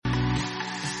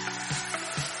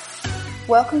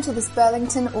Welcome to this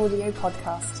Burlington audio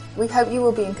podcast. We hope you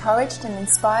will be encouraged and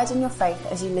inspired in your faith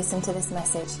as you listen to this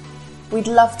message. We'd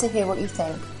love to hear what you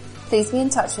think. Please be in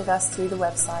touch with us through the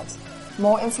website.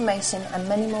 More information and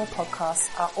many more podcasts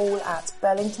are all at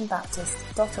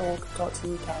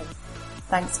burlingtonbaptist.org.uk.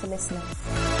 Thanks for listening.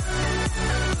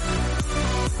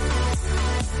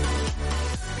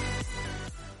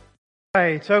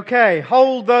 Right, okay.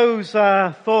 Hold those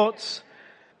thoughts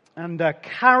and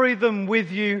carry them with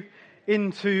you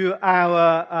into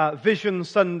our Vision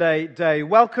Sunday day.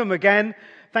 Welcome again.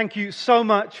 Thank you so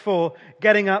much for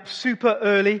getting up super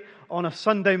early on a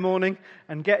Sunday morning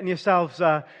and getting yourselves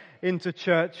into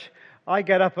church. I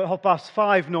get up at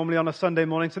 5:30 normally on a Sunday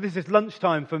morning, so this is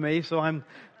lunchtime for me, so I'm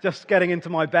just getting into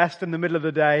my best in the middle of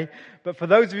the day. But for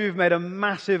those of you who've made a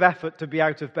massive effort to be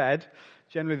out of bed,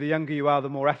 generally the younger you are, the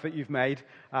more effort you've made,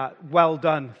 well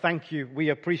done. Thank you. We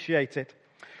appreciate it.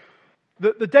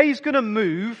 The day's going to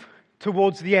move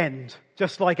towards the end,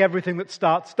 just like everything that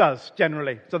starts does,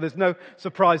 generally. So there's no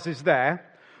surprises there.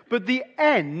 But the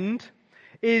end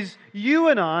is you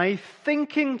and I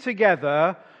thinking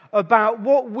together about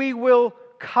what we will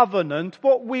covenant,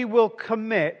 what we will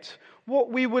commit, what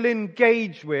we will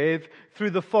engage with through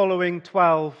the following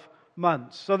 12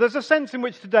 months. So there's a sense in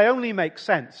which today only makes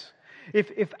sense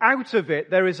if out of it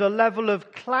there is a level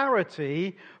of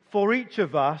clarity for each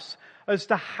of us as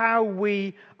to how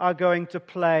we are going to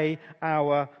play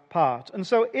our part. And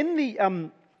so in the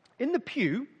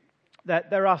pew, that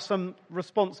there are some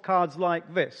response cards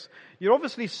like this. You're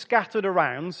obviously scattered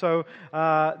around, so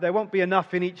there won't be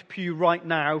enough in each pew right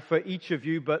now for each of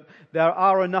you, but there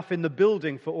are enough in the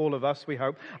building for all of us, we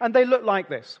hope. And they look like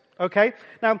this, okay?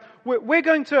 Now, we're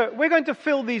going to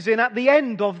fill these in at the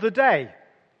end of the day.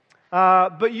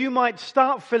 But you might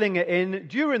start filling it in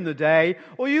during the day,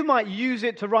 or you might use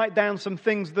it to write down some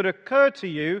things that occur to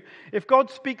you. If God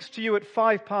speaks to you at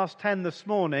 10:05 this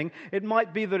morning, it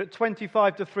might be that at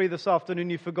 3:25 this afternoon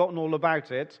you've forgotten all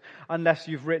about it, unless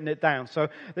you've written it down. So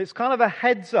it's kind of a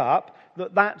heads up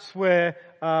that that's where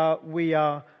we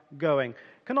are going.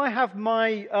 Can I have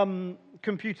my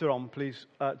computer on, please,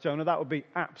 Jonah? That would be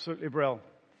absolutely brilliant.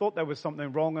 Thought there was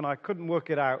something wrong and I couldn't work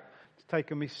it out.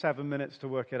 Taken me 7 minutes to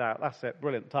work it out. That's it.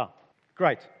 Brilliant.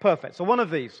 Great. Perfect. So one of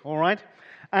these, all right?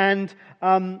 And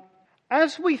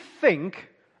as we think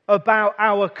about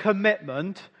our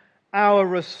commitment, our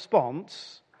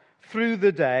response through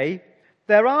the day,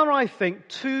 there are, I think,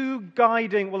 two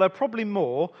guiding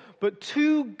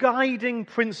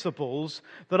principles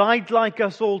that I'd like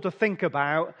us all to think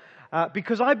about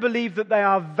because I believe that they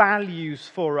are values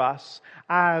for us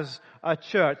as a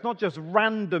church. Not just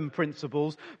random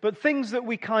principles, but things that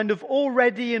we kind of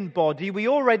already embody, we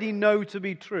already know to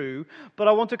be true, but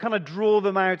I want to kind of draw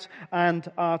them out and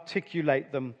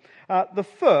articulate them. The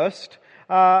first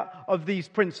of these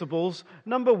principles,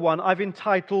 number one, I've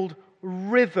entitled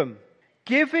rhythm.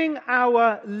 Giving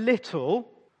our little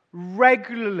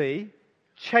regularly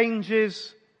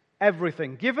changes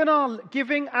everything. Giving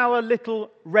our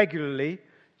little regularly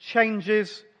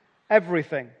changes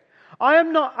everything. I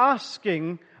am not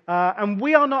asking, and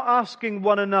we are not asking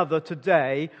one another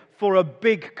today for a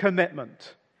big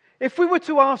commitment. If we were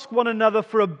to ask one another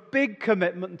for a big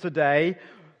commitment today,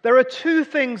 there are two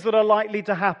things that are likely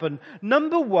to happen.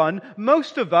 Number one,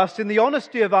 most of us, in the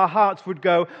honesty of our hearts, would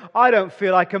go, I don't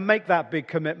feel I can make that big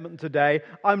commitment today.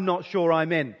 I'm not sure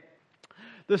I'm in.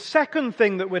 The second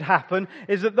thing that would happen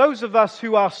is that those of us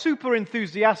who are super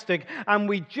enthusiastic and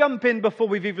we jump in before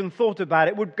we've even thought about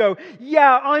it would go,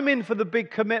 yeah, I'm in for the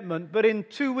big commitment, but in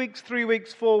 2 weeks, 3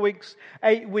 weeks, 4 weeks,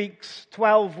 8 weeks,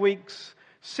 12 weeks,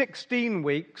 16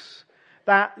 weeks,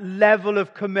 that level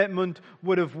of commitment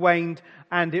would have waned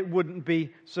and it wouldn't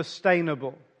be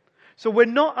sustainable. So we're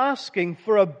not asking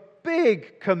for a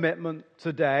big commitment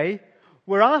today.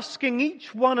 We're asking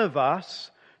each one of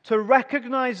us to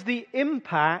recognize the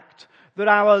impact that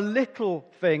our little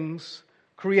things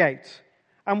create.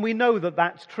 And we know that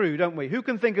that's true, don't we? Who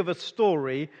can think of a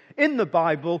story in the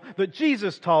Bible that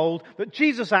Jesus told, that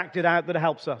Jesus acted out, that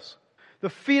helps us? The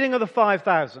feeding of the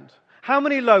 5,000. How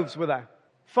many loaves were there?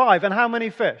 5. And how many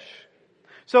fish?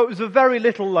 So it was a very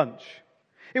little lunch.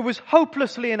 It was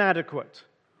hopelessly inadequate.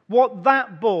 What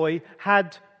that boy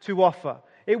had to offer.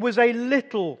 It was a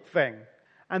little thing.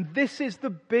 And this is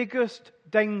the biggest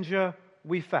danger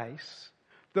we face,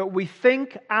 that we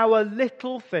think our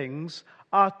little things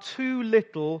are too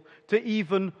little to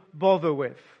even bother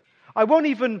with. I won't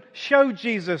even show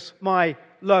Jesus my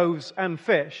loaves and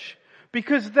fish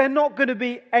because they're not going to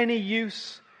be any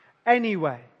use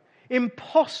anyway.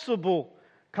 Impossible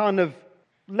kind of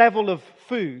level of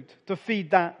food to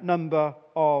feed that number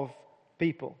of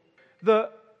people.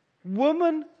 The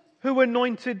woman who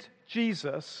anointed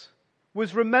Jesus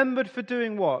was remembered for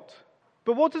doing what?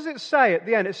 But what does it say at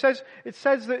the end? It says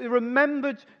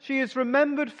that she is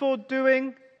remembered for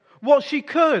doing what she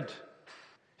could.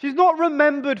 She's not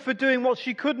remembered for doing what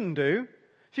she couldn't do.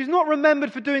 She's not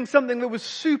remembered for doing something that was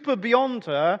super beyond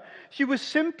her. She was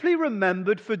simply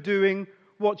remembered for doing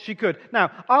what she could.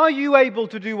 Now, are you able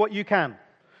to do what you can?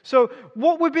 So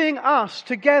what we're being asked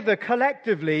together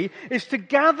collectively is to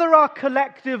gather our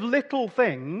collective little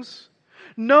things,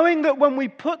 knowing that when we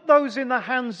put those in the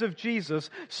hands of Jesus,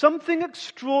 something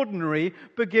extraordinary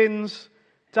begins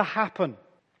to happen.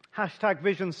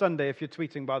 #Vision Sunday if you're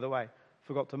tweeting, by the way.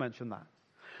 Forgot to mention that.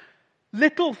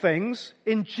 Little things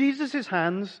in Jesus'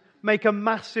 hands make a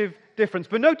massive difference.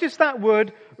 But notice that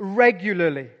word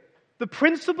regularly. The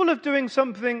principle of doing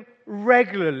something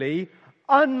regularly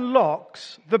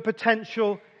unlocks the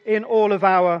potential in all of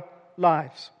our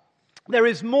lives. There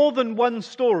is more than one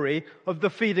story of the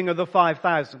feeding of the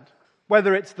 5,000.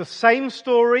 Whether it's the same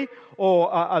story or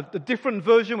a different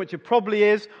version, which it probably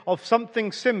is, of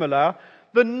something similar,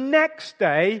 the next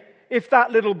day, if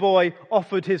that little boy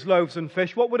offered his loaves and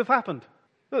fish, what would have happened?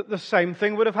 The same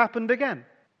thing would have happened again.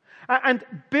 And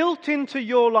built into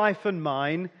your life and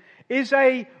mine is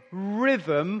a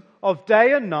rhythm of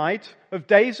day and night, of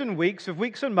days and weeks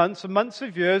and months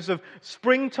of years, of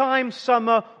springtime,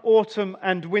 summer, autumn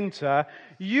and winter.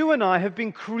 You and I have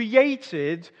been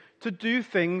created to do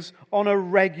things on a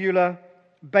regular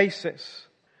basis.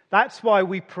 That's why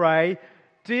we pray,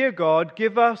 dear God,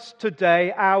 give us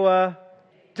today our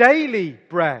daily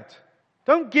bread.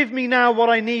 Don't give me now what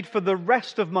I need for the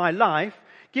rest of my life.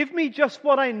 Give me just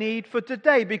what I need for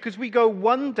today, because we go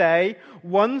one day,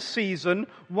 one season,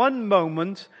 one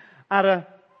moment at a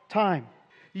time.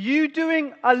 You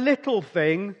doing a little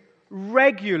thing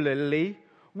regularly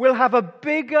will have a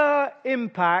bigger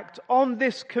impact on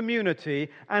this community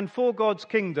and for God's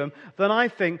kingdom than I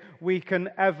think we can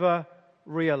ever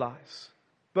realize.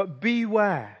 But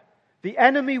beware. The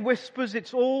enemy whispers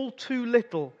it's all too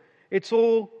little. It's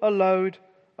all a load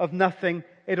of nothing.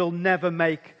 It'll never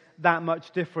make that much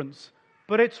difference.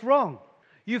 But it's wrong.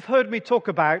 You've heard me talk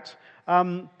about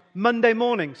Monday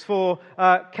mornings for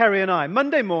Kerry and I.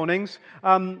 Monday mornings,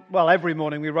 every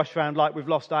morning we rush around like we've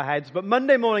lost our heads, but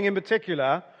Monday morning in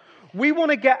particular, we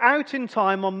want to get out in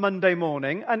time on Monday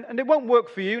morning, and it won't work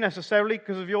for you necessarily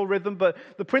because of your rhythm, but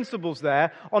the principle's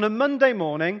there, on a Monday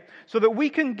morning, so that we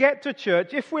can get to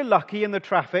church, if we're lucky in the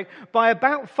traffic, by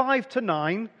about 5 to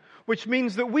 9, which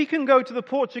means that we can go to the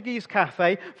Portuguese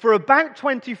cafe for about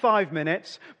 25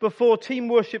 minutes before team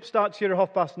worship starts here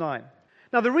at 9:30.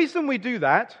 Now, the reason we do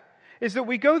that is that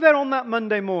we go there on that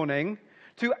Monday morning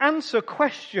to answer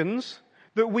questions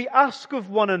that we ask of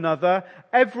one another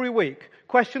every week.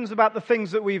 Questions about the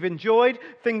things that we've enjoyed,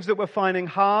 things that we're finding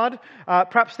hard,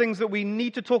 perhaps things that we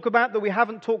need to talk about that we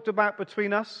haven't talked about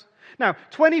between us. Now,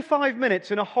 25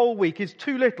 minutes in a whole week is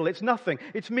too little. It's nothing.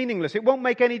 It's meaningless. It won't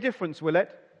make any difference, will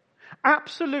it?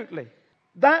 Absolutely.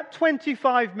 That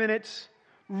 25 minutes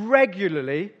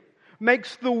regularly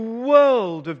makes the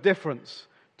world of difference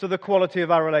to the quality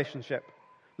of our relationship.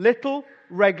 Little,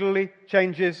 regularly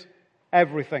changes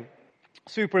everything.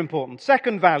 Super important.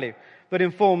 Second value that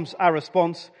informs our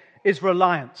response is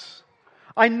reliance.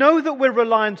 I know that we're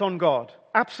reliant on God.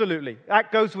 Absolutely.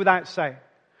 That goes without saying.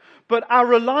 But our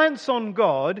reliance on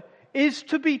God is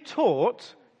to be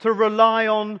taught to rely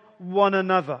on one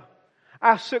another.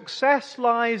 Our success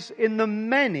lies in the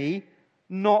many,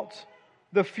 not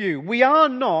the few. We are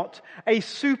not a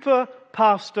super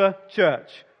pastor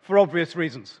church, for obvious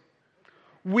reasons.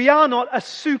 We are not a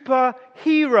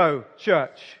superhero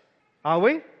church, are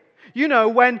we? You know,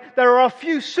 when there are a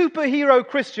few superhero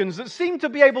Christians that seem to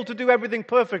be able to do everything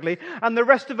perfectly, and the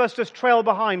rest of us just trail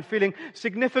behind, feeling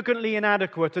significantly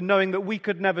inadequate and knowing that we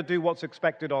could never do what's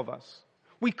expected of us.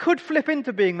 We could flip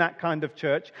into being that kind of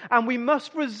church, and we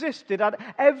must resist it at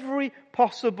every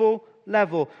possible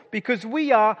level, because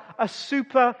we are a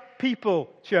super people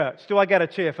church. Do I get a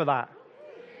cheer for that?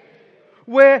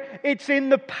 Where it's in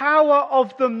the power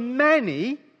of the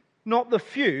many, not the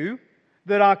few,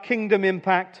 that our kingdom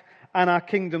impact and our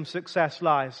kingdom success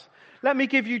lies. Let me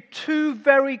give you two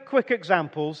very quick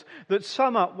examples that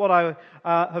sum up what I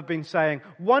have been saying.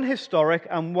 One historic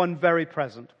and one very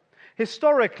present.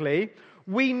 Historically,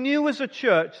 we knew as a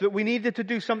church that we needed to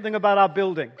do something about our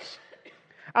buildings.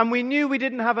 And we knew we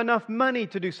didn't have enough money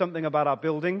to do something about our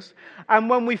buildings. And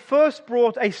when we first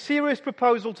brought a serious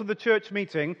proposal to the church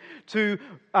meeting to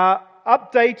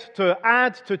update, to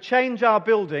add, to change our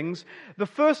buildings, the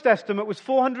first estimate was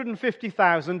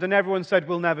 450,000, and everyone said,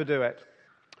 we'll never do it.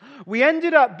 We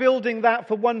ended up building that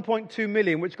for 1.2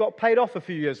 million, which got paid off a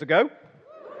few years ago.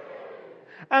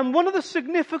 And one of the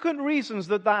significant reasons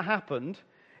that happened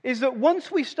is that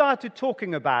once we started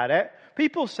talking about it,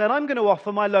 people said, I'm going to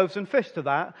offer my loaves and fish to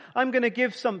that. I'm going to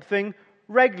give something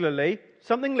regularly,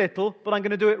 something little, but I'm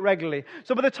going to do it regularly.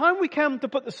 So by the time we came to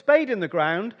put the spade in the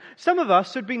ground, some of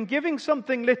us had been giving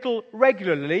something little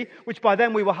regularly, which by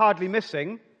then we were hardly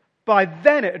missing. By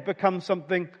then it had become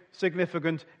something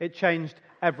significant. It changed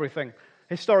everything.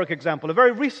 Historic example. A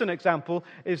very recent example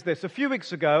is this. A few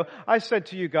weeks ago, I said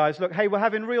to you guys, look, hey, we're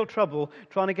having real trouble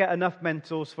trying to get enough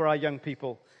mentors for our young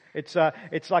people. It's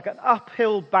like an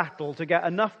uphill battle to get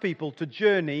enough people to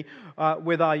journey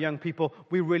with our young people.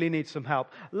 We really need some help.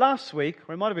 Last week,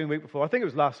 or it might have been the week before, I think it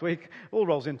was last week, all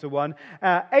rolls into one,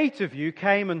 8 of you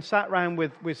came and sat around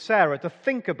with Sarah to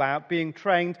think about being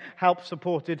trained, helped,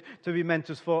 supported to be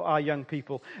mentors for our young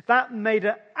people. That made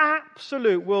an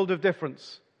absolute world of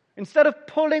difference. Instead of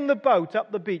pulling the boat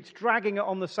up the beach, dragging it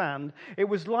on the sand, it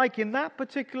was like in that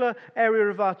particular area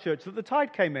of our church that the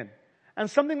tide came in. And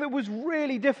something that was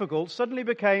really difficult suddenly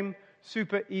became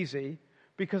super easy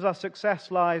because our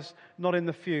success lies not in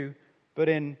the few, but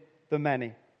in the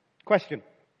many. Question.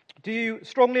 Do you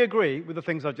strongly agree with the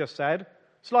things I've just said?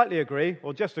 Slightly agree,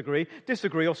 or just agree,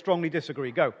 disagree, or strongly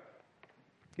disagree? Go.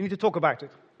 You need to talk about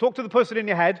it. Talk to the person in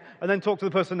your head, and then talk to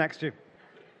the person next to you.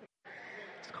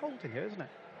 It's cold in here, isn't it?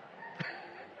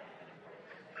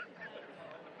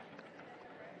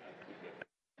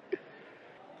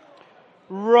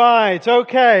 Right,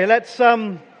 okay, let's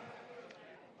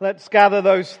gather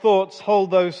those thoughts, hold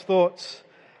those thoughts.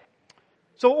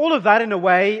 So all of that, in a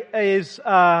way, is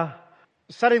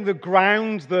setting the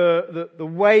ground, the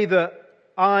way that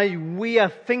we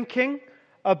are thinking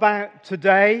about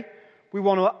today. We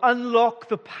want to unlock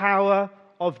the power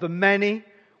of the many.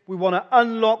 We want to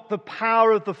unlock the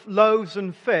power of the loaves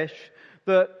and fish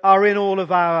that are in all of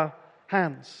our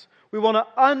hands. We want to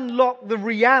unlock the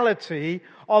reality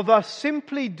of us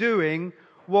simply doing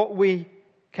what we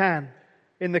can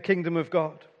in the kingdom of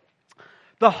God.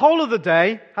 The whole of the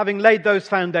day, having laid those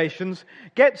foundations,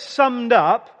 gets summed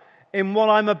up in what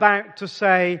I'm about to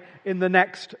say in the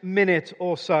next minute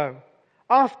or so.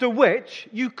 After which,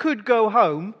 you could go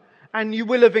home and you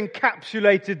will have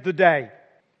encapsulated the day.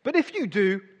 But if you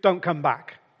do, don't come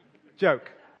back. Joke.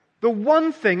 The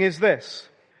one thing is this.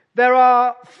 There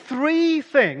are 3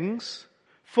 things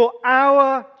for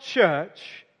our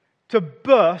church to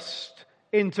burst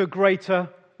into greater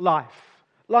life.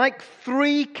 Like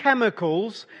 3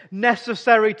 chemicals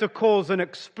necessary to cause an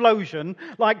explosion,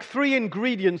 like 3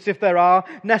 ingredients, if there are,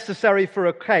 necessary for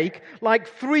a cake, like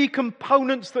 3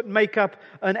 components that make up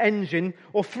an engine,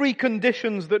 or 3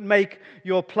 conditions that make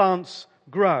your plants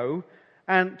grow.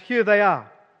 And here they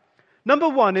are. Number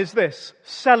 1 is this: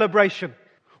 celebration.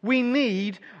 We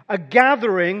need a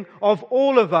gathering of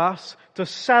all of us to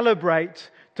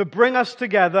celebrate, to bring us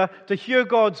together, to hear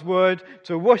God's word,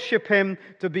 to worship Him,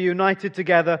 to be united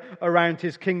together around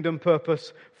His kingdom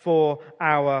purpose for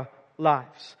our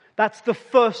lives. That's the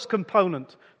first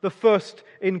component, the first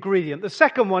ingredient. The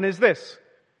second one is this: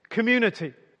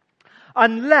 community.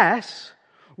 Unless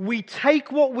we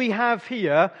take what we have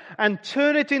here and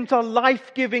turn it into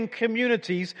life-giving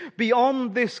communities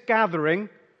beyond this gathering,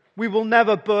 we will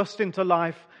never burst into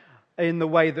life in the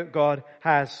way that God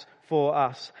has for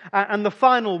us. And the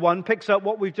final one picks up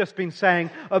what we've just been saying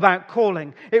about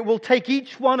calling. It will take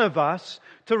each one of us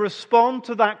to respond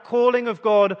to that calling of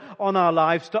God on our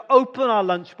lives, to open our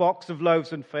lunchbox of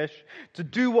loaves and fish, to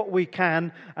do what we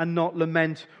can and not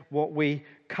lament what we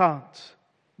can't.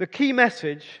 The key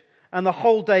message, and the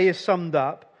whole day is summed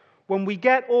up: when we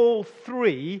get all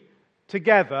 3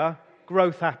 together,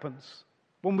 growth happens.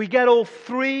 When we get all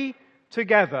 3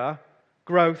 together,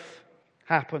 growth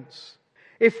happens.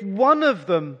 If one of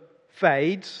them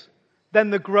fades, then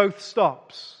the growth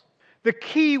stops. The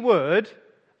key word,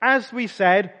 as we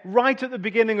said right at the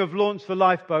beginning of Launch the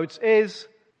Lifeboats, is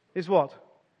what?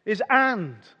 Is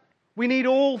and. We need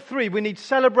all 3. We need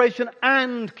celebration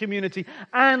and community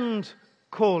and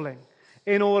calling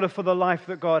in order for the life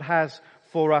that God has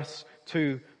for us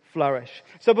to flourish.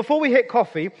 So before we hit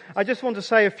coffee, I just want to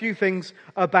say a few things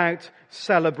about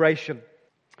celebration.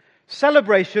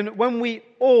 Celebration, when we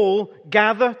all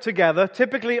gather together,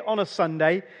 typically on a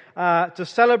Sunday, to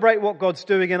celebrate what God's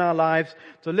doing in our lives,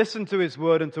 to listen to His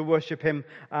word and to worship Him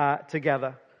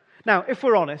together. Now, if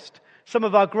we're honest, some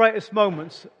of our greatest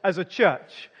moments as a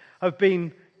church have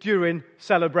been during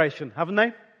celebration, haven't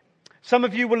they? Some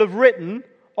of you will have written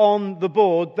on the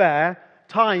board there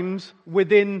times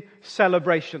within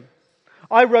celebration.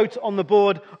 I wrote on the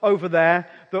board over there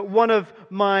that one of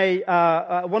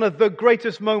the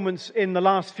greatest moments in the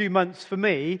last few months for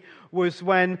me was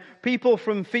when people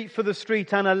from Feet for the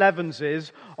Street and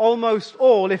 11s, almost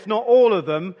all, if not all of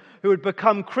them, who had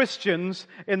become Christians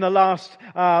in the last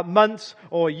months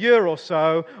or year or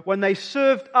so, when they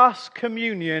served us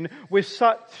communion with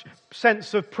such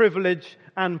sense of privilege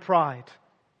and pride.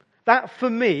 That, for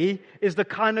me, is the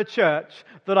kind of church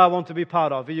that I want to be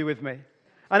part of. Are you with me?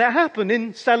 And it happened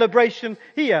in celebration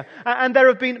here. And there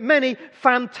have been many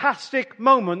fantastic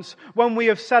moments when we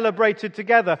have celebrated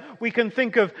together. We can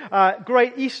think of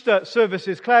great Easter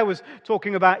services. Claire was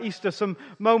talking about Easter some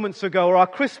moments ago, or our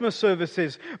Christmas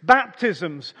services,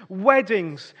 baptisms,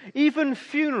 weddings, even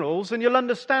funerals. And you'll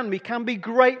understand me, can be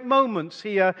great moments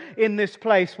here in this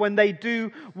place when they do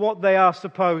what they are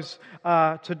supposed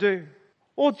to do.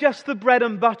 Or just the bread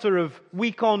and butter of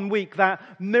week on week, that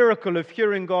miracle of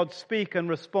hearing God speak and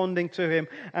responding to Him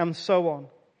and so on.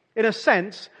 In a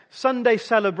sense, Sunday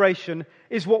celebration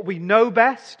is what we know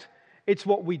best, it's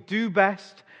what we do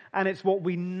best, and it's what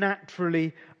we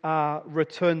naturally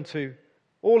return to.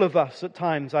 All of us at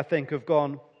times, I think, have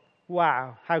gone,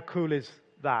 wow, how cool is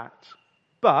that?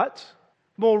 But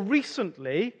more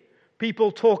recently,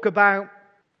 people talk about,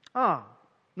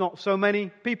 not so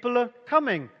many people are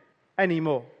coming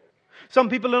anymore. Some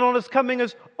people are not as coming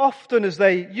as often as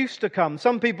they used to come.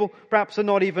 Some people perhaps are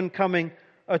not even coming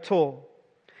at all.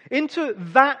 Into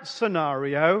that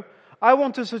scenario, I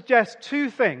want to suggest two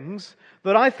things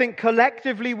that I think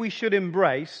collectively we should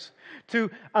embrace to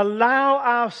allow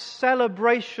our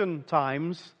celebration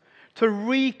times to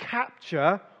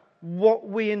recapture what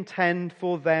we intend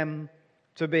for them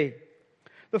to be.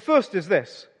 The first is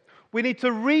this: we need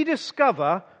to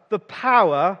rediscover the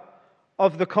power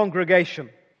of the congregation.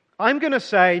 I'm going to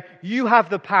say, you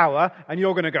have the power, and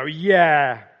you're going to go,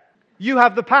 yeah. You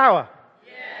have the power.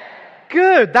 Yeah.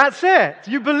 Good, that's it.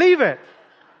 You believe it.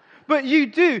 But you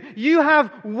do. You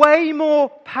have way more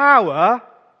power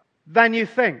than you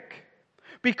think.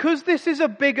 Because this is a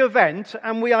big event,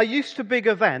 and we are used to big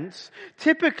events,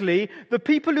 typically the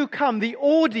people who come, the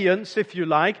audience, if you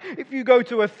like, if you go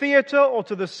to a theatre or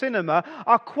to the cinema,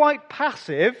 are quite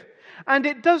passive. And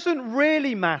it doesn't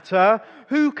really matter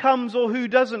who comes or who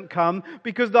doesn't come,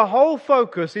 because the whole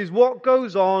focus is what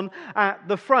goes on at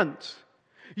the front.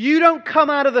 You don't come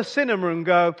out of the cinema and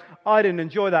go, I didn't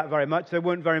enjoy that very much, there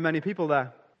weren't very many people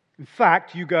there. In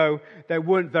fact, you go, there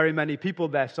weren't very many people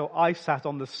there, so I sat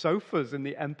on the sofas in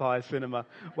the Empire Cinema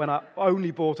when I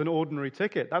only bought an ordinary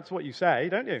ticket. That's what you say,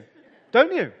 don't you?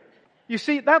 Don't you? You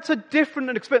see, that's a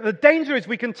different experience. The danger is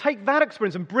we can take that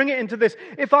experience and bring it into this.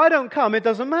 If I don't come, it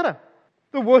doesn't matter.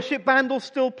 The worship band will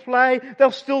still play.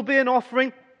 There'll still be an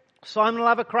offering. Simon will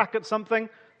have a crack at something.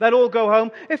 They'll all go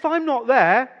home. If I'm not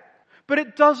there, but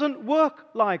it doesn't work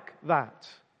like that.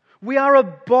 We are a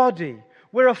body.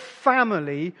 We're a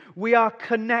family. We are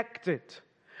connected.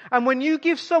 And when you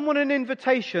give someone an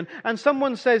invitation and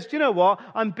someone says, do you know what?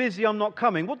 I'm busy, I'm not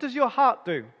coming. What does your heart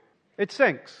do? It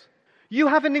sinks. You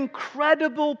have an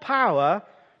incredible power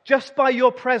just by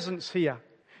your presence here.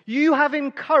 You have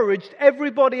encouraged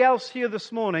everybody else here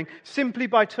this morning simply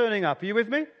by turning up. Are you with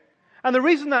me? And the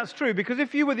reason that's true, because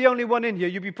if you were the only one in here,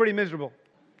 you'd be pretty miserable.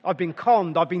 I've been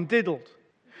conned, I've been diddled.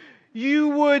 You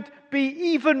would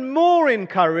be even more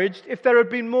encouraged if there had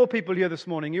been more people here this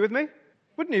morning. You with me?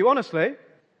 Wouldn't you, honestly?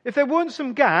 If there weren't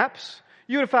some gaps,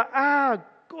 you would have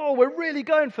thought, we're really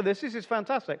going for this. This is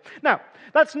fantastic. Now,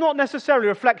 that's not necessarily a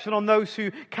reflection on those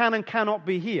who can and cannot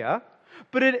be here.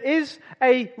 But it is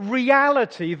a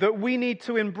reality that we need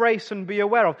to embrace and be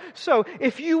aware of. So,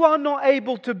 if you are not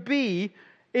able to be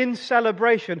in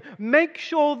celebration, make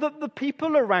sure that the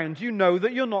people around you know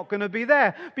that you're not going to be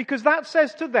there. Because that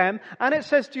says to them, and it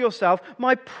says to yourself,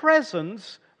 my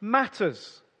presence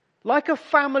matters. Like a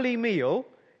family meal,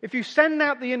 if you send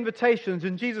out the invitations,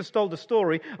 and Jesus told a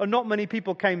story, and not many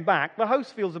people came back, the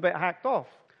host feels a bit hacked off.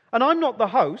 And I'm not the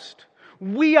host.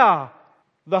 We are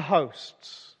the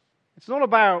hosts. It's not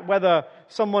about whether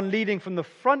someone leading from the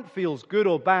front feels good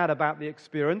or bad about the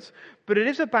experience, but it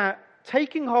is about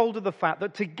taking hold of the fact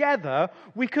that together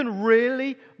we can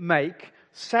really make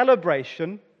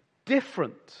celebration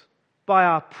different by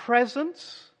our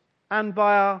presence and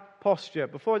by our posture.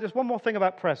 Just one more thing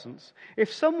about presence.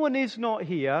 If someone is not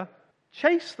here,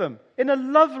 chase them in a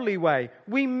lovely way.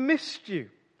 We missed you.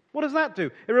 What does that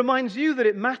do? It reminds you that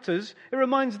it matters. It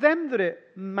reminds them that it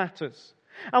matters.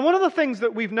 And one of the things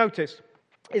that we've noticed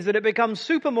is that it becomes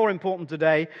super more important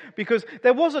today, because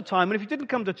there was a time when if you didn't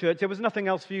come to church, there was nothing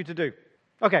else for you to do.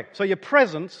 Okay, so your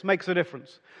presence makes a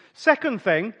difference. Second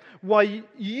thing, why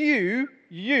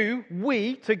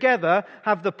we together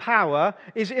have the power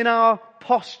is in our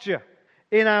posture.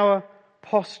 In our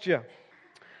posture.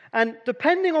 And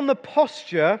depending on the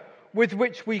posture with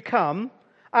which we come,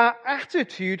 our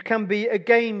attitude can be a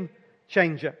game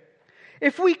changer.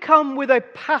 If we come with a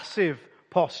passive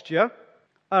posture,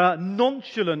 a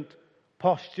nonchalant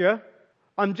posture,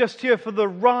 I'm just here for the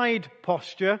ride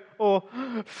posture, or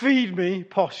feed me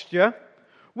posture,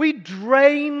 we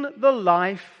drain the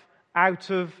life out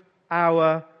of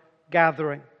our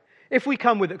gathering. If we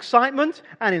come with excitement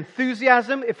and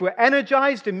enthusiasm, if we're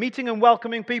energized in meeting and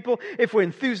welcoming people, if we're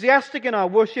enthusiastic in our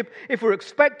worship, if we're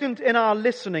expectant in our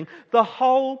listening, the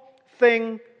whole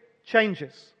thing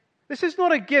changes. This is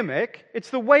not a gimmick.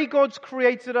 It's the way God's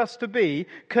created us to be,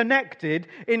 connected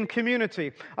in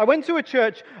community. I went to a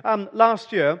church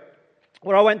last year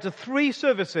where I went to 3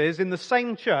 services in the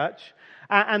same church,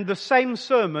 and the same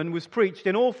sermon was preached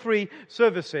in all 3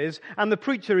 services, and the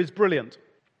preacher is brilliant,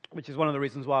 which is one of the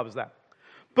reasons why I was there.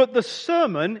 But the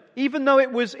sermon, even though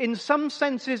it was in some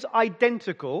senses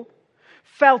identical,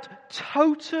 felt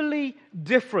totally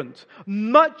different,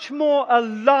 much more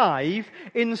alive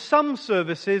in some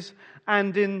services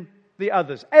and in the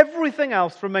others. Everything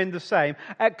else remained the same,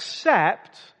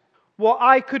 except what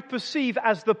I could perceive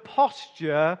as the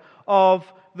posture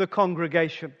of the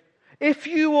congregation. If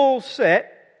you all sit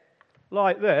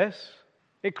like this,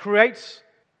 it creates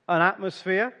an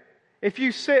atmosphere. If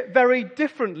you sit very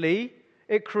differently,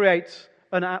 it creates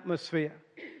an atmosphere.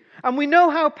 And we know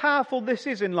how powerful this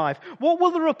is in life. What will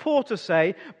the reporter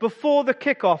say before the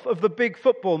kickoff of the big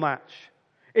football match?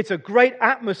 It's a great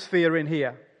atmosphere in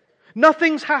here.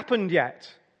 Nothing's happened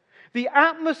yet. The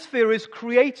atmosphere is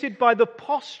created by the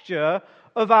posture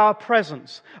of our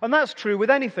presence. And that's true with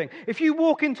anything. If you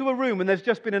walk into a room and there's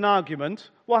just been an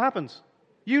argument, what happens?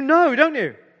 You know, don't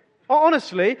you?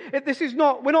 Honestly,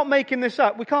 we're not making this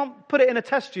up. We can't put it in a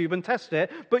test tube and test it,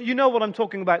 but you know what I'm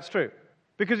talking about is true.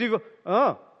 Because you go,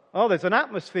 oh, there's an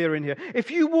atmosphere in here.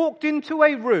 If you walked into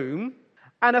a room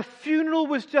and a funeral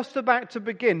was just about to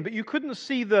begin, but you couldn't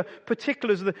see the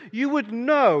particulars, you would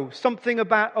know something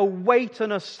about a weight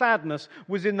and a sadness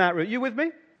was in that room. You with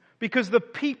me? Because the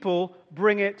people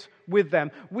bring it with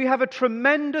them. We have a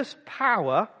tremendous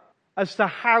power as to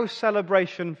how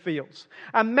celebration feels.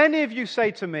 And many of you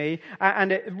say to me,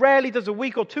 and it rarely does a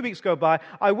week or 2 weeks go by,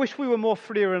 I wish we were more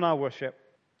freer in our worship.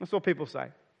 That's what people say.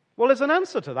 Well, there's an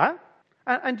answer to that.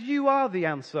 And you are the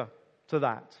answer to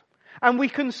that. And we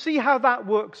can see how that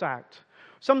works out.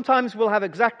 Sometimes we'll have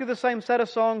exactly the same set of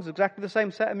songs, exactly the same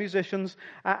set of musicians,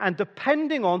 and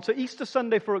depending on, so Easter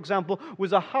Sunday, for example,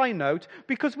 was a high note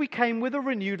because we came with a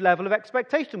renewed level of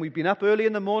expectation. We'd been up early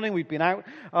in the morning, we'd been out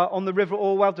on the River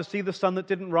Orwell to see the sun that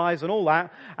didn't rise and all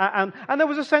that, and there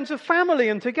was a sense of family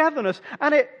and togetherness,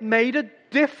 and it made a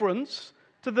difference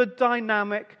to the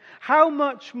dynamic. How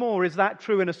much more is that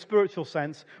true in a spiritual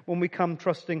sense when we come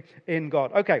trusting in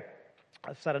God? Okay.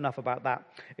 I've said enough about that.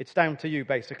 It's down to you,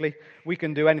 basically. We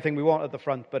can do anything we want at the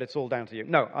front, but it's all down to you.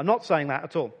 No, I'm not saying that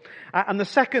at all. And the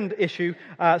second issue,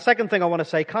 second thing I want to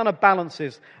say kind of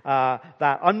balances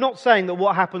that. I'm not saying that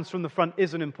what happens from the front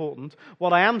isn't important.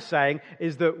 What I am saying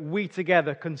is that we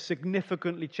together can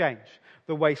significantly change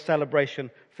the way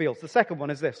celebration feels. The second one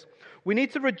is this. We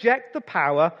need to reject the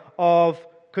power of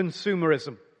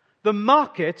consumerism. The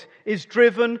market is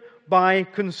driven by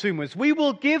consumers. We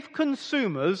will give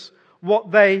consumers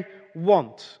what they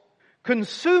want.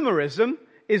 Consumerism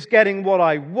is getting what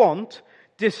I want.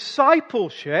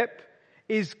 Discipleship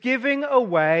is giving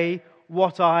away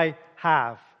what I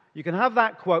have. You can have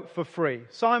that quote for free.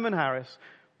 Simon Harris,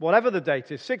 whatever the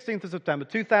date is, 16th of September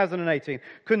 2018.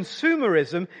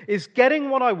 Consumerism is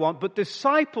getting what I want, but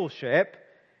discipleship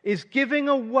is giving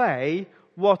away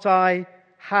what I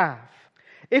have.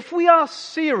 If we are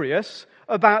serious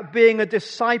about being a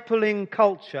discipling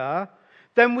culture,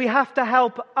 then we have to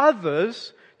help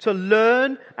others to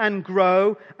learn and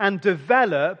grow and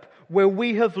develop where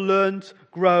we have learned,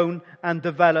 grown, and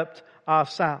developed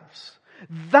ourselves.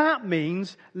 That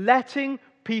means letting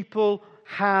people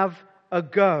have a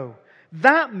go.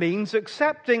 That means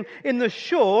accepting in the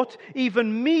short,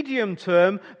 even medium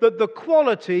term, that the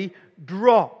quality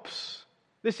drops.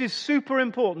 This is super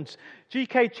important.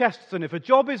 G.K. Chesterton, if a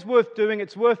job is worth doing,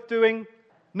 it's worth doing.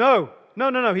 No,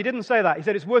 he didn't say that. He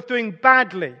said it's worth doing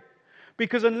badly.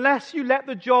 Because unless you let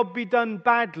the job be done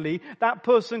badly, that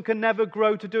person can never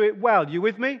grow to do it well. You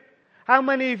with me? How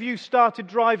many of you started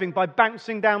driving by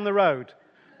bouncing down the road?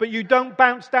 But you don't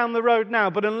bounce down the road now.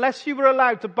 But unless you were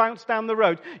allowed to bounce down the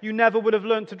road, you never would have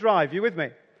learned to drive. You with me?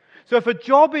 So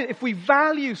if we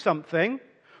value something,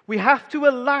 We have to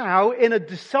allow in a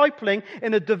discipling,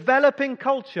 in a developing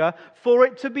culture, for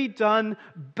it to be done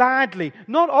badly.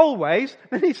 Not always.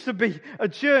 There needs to be a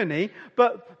journey,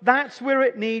 but that's where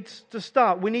it needs to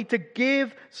start. We need to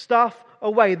give stuff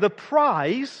away. The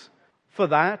prize for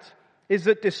that is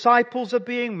that disciples are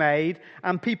being made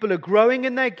and people are growing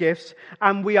in their gifts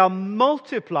and we are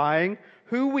multiplying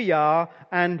who we are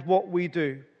and what we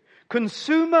do.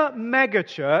 Consumer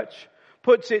megachurch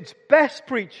puts its best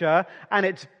preacher and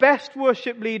its best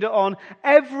worship leader on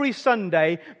every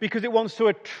Sunday because it wants to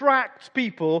attract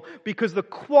people because the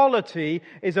quality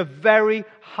is a very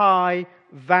high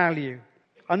value.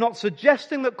 I'm not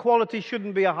suggesting that quality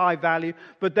shouldn't be a high value,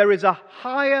 but there is a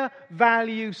higher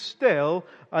value still,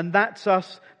 and that's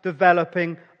us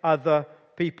developing other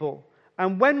people.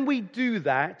 And when we do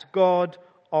that, God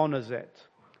honors it.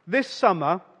 This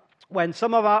summer, when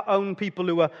some of our own people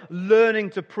who were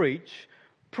learning to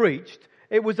preached,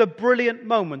 it was a brilliant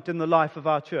moment in the life of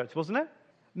our church, wasn't it?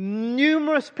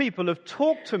 Numerous people have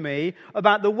talked to me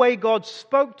about the way God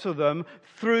spoke to them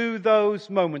through those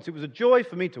moments. It was a joy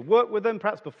for me to work with them,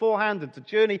 perhaps beforehand, and to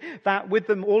journey that with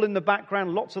them, all in the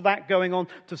background, lots of that going on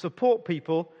to support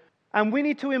people. And we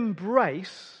need to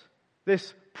embrace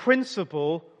this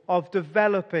principle of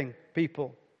developing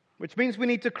people, which means we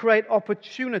need to create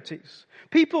opportunities.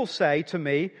 People say to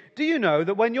me, do you know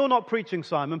that when you're not preaching,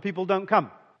 Simon, people don't come?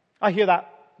 I hear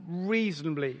that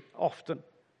reasonably often.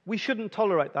 We shouldn't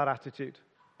tolerate that attitude.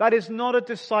 That is not a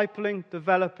discipling,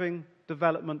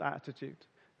 development attitude.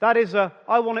 That is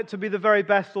I want it to be the very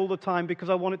best all the time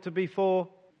because I want it to be for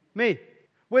me.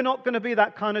 We're not going to be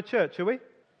that kind of church, are we?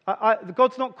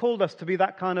 God's not called us to be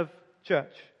that kind of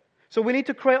church. So we need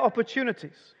to create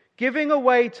opportunities. Giving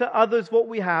away to others what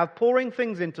we have, pouring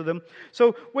things into them.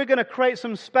 So we're going to create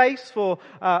some space for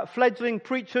fledgling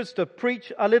preachers to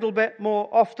preach a little bit more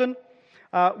often.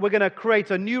 We're going to create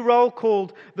a new role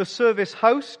called the service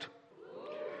host.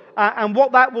 And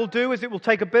what that will do is it will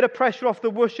take a bit of pressure off the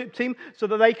worship team so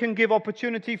that they can give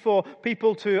opportunity for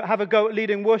people to have a go at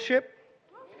leading worship.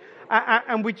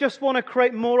 And we just want to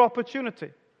create more opportunity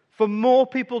for more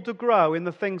people to grow in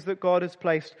the things that God has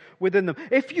placed within them.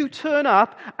 If you turn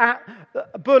up at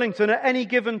Burlington at any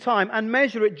given time and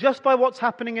measure it just by what's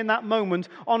happening in that moment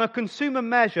on a consumer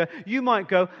measure, you might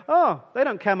go, oh, they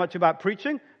don't care much about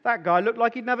preaching. That guy looked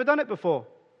like he'd never done it before.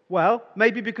 Well,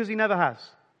 maybe because he never has.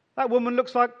 That woman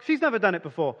looks like she's never done it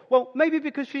before. Well, maybe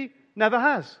because she never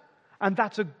has. And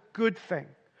that's a good thing.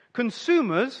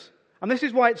 Consumers, and this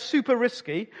is why it's super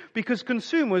risky, because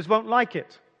consumers won't like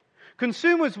it.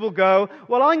 Consumers will go,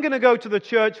 well, I'm going to go to the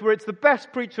church where it's the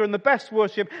best preacher and the best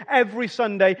worship every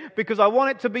Sunday because I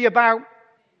want it to be about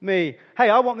me. Hey,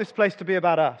 I want this place to be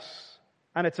about us.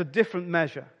 And it's a different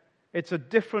measure. It's a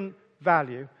different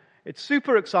value. It's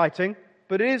super exciting,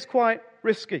 but it is quite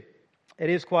risky. It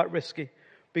is quite risky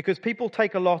because people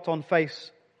take a lot on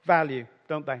face value,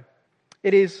 don't they?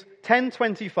 It is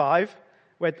 10:25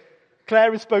 where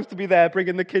Claire is supposed to be there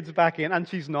bringing the kids back in, and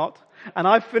she's not. And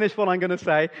I've finished what I'm going to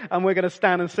say, and we're going to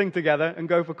stand and sing together and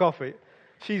go for coffee.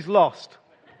 She's lost.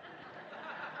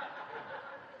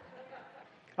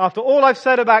 After all I've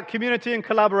said about community and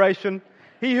collaboration,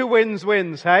 he who wins,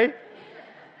 wins, hey?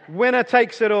 Winner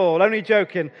takes it all. Only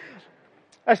joking.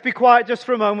 Let's be quiet just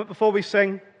for a moment before we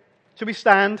sing. Shall we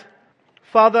stand?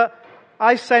 Father,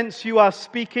 I sense you are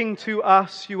speaking to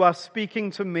us. You are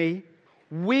speaking to me.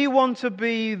 We want to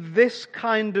be this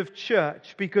kind of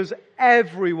church because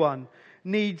everyone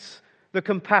needs the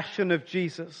compassion of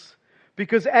Jesus.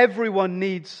 Because everyone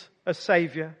needs a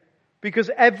Savior. Because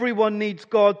everyone needs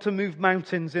God to move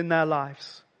mountains in their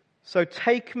lives. So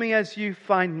take me as you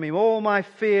find me. All my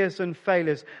fears and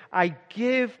failures. I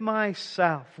give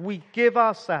myself. We give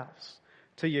ourselves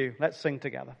to you. Let's sing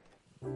together.